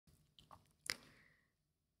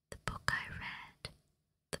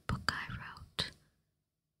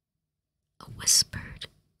whispered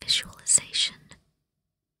visualization.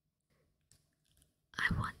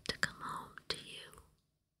 I want to come home to you.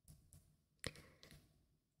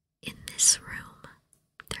 In this room,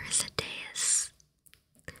 there is a dais,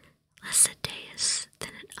 less a dais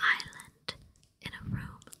than an island in a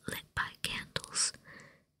room lit by candles,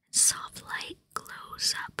 and soft light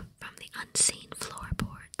glows up from the unseen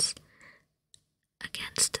floorboards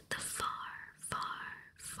against the far, far,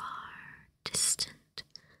 far distant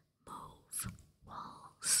mauve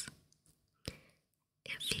walls.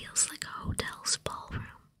 It feels like a hotel's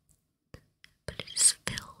ballroom, but it is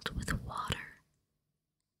filled with water,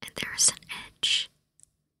 and there is an edge,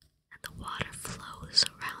 and the water flows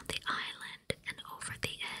around the island and over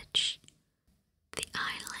the edge. The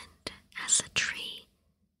island has a tree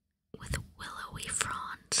with willowy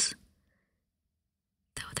fronds.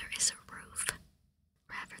 Though there is a roof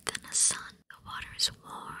rather than a sun, the water is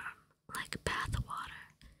warm like bath water,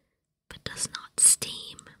 but does not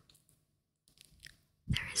steam.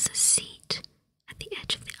 There is a seat at the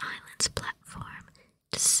edge of the island's platform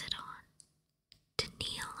to sit on, to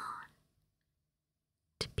kneel on,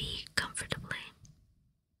 to be comfortably.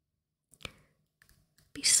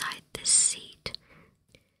 Beside this seat,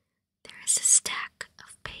 there is a stack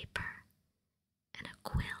of paper and a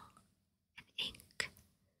quill and ink,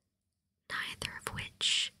 neither of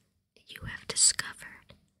which you have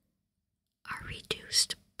discovered are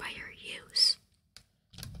reduced by your use.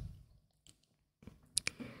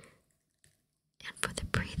 And for the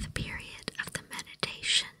brief period of the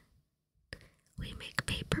meditation, we make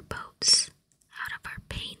paper boats out of our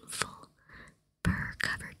painful,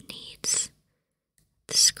 burr-covered needs,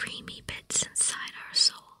 the screamy bits inside our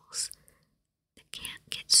souls that can't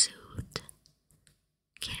get soothed,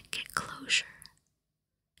 can't get closure,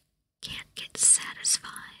 can't get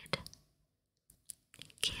satisfied,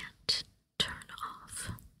 and can't turn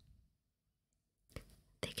off.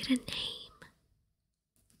 They get a name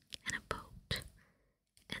and a boat,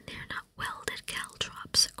 and they're not welded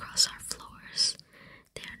caltrops across our floors.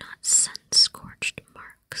 They are not sun-scorched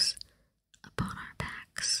marks upon our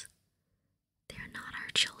backs. They are not our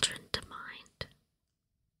children to mind.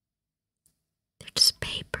 They're just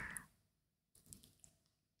paper.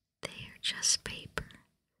 They are just paper,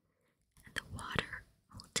 and the water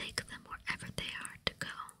will take them wherever they are to go.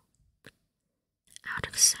 Out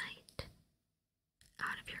of sight,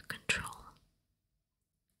 out of your control.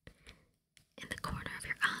 In the corner of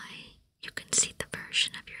your eye, you can see the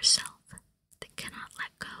version of yourself that cannot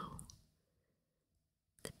let go.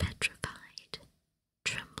 The petrified,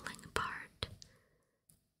 trembling part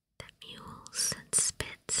that mules and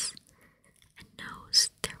spits and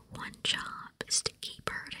knows their one job is to keep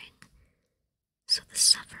hurting, so the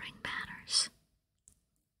suffering matters,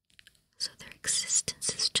 so their existence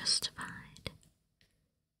is justified,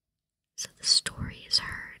 so the story is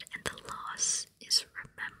heard and the loss is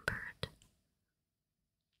remembered.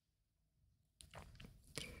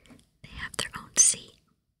 They have their own seat,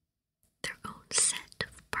 their own set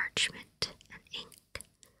of parchment and ink,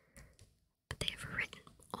 but they have written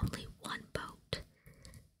only one boat,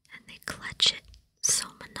 and they clutch it so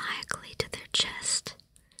maniacally to their chest,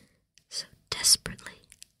 so desperately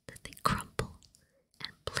that they crumple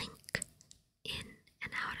and blink in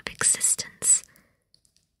and out of existence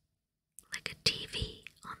like a TV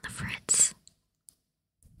on the fritz.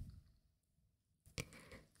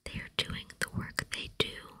 They are doing the work they do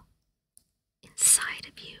inside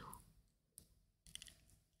of you,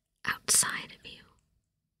 outside of you.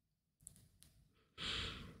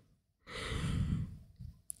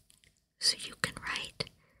 So you can write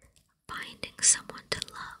finding someone to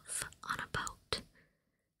love on a boat,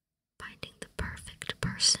 finding the perfect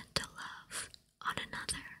person to love on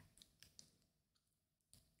another,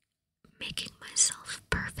 making myself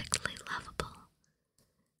perfectly lovable,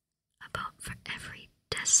 a boat for every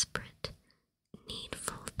desperate,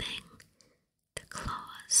 needful thing that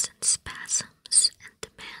claws and spasms and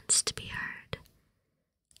demands to be heard.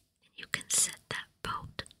 And you can set that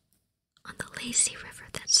boat on the lazy river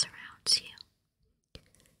that surrounds you.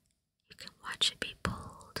 You can watch it be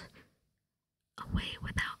pulled away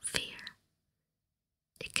without fear.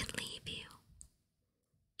 It can leave you.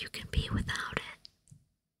 You can be without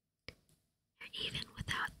it. Or even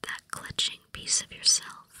without that clutching piece of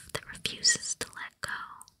yourself that refuses to let go.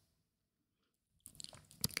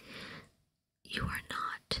 You are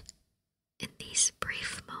not, in these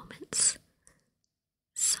brief moments,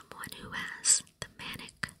 someone who has the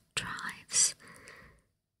manic drives,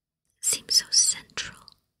 seems so central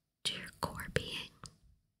to your core being.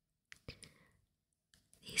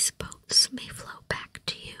 These boats may flow back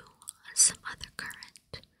to you on some other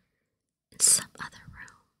current, in some other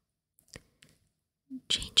room,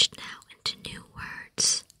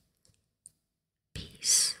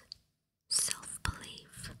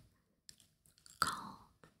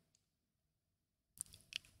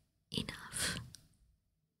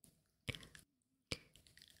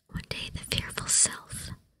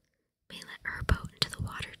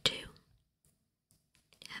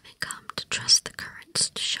 lost the courage